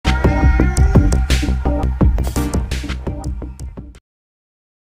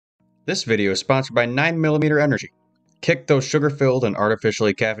This video is sponsored by 9mm Energy. Kick those sugar-filled and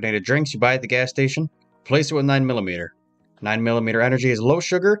artificially caffeinated drinks you buy at the gas station. Replace it with 9mm. 9mm Energy is low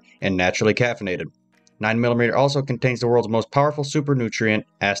sugar and naturally caffeinated. 9mm also contains the world's most powerful super nutrient,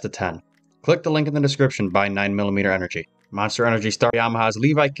 Asta-10. Click the link in the description to buy 9mm Energy. Monster Energy star Yamaha's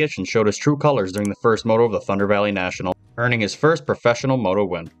Levi Kitchen showed his true colors during the first moto of the Thunder Valley National, earning his first professional moto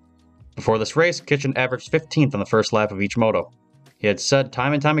win. Before this race, Kitchen averaged 15th on the first lap of each moto. He had said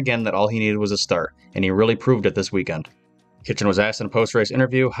time and time again that all he needed was a start, and he really proved it this weekend. Kitchen was asked in a post-race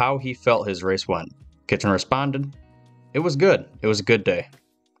interview how he felt his race went. Kitchen responded, "It was good. It was a good day.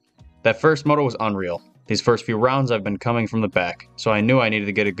 That first moto was unreal. These first few rounds I've been coming from the back, so I knew I needed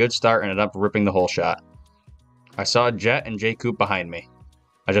to get a good start and ended up ripping the whole shot. I saw Jett and J-Coop behind me.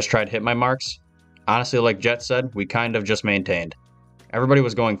 I just tried to hit my marks. Honestly, like Jett said, we kind of just maintained. Everybody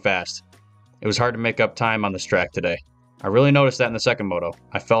was going fast. It was hard to make up time on this track today. I really noticed that in the second moto.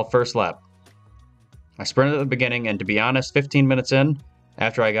 I fell first lap. I sprinted at the beginning, and to be honest, 15 minutes in,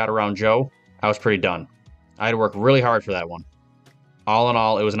 after I got around Joe, I was pretty done. I had to work really hard for that one. All in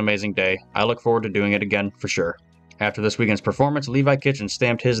all, it was an amazing day. I look forward to doing it again for sure." After this weekend's performance, Levi Kitchen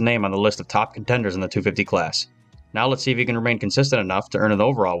stamped his name on the list of top contenders in the 250 class. Now let's see if he can remain consistent enough to earn an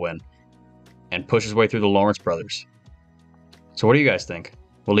overall win and push his way through the Lawrence brothers. So what do you guys think?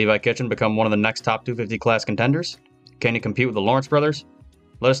 Will Levi Kitchen become one of the next top 250 class contenders? Can he compete with the Lawrence brothers?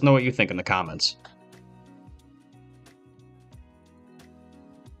 Let us know what you think in the comments.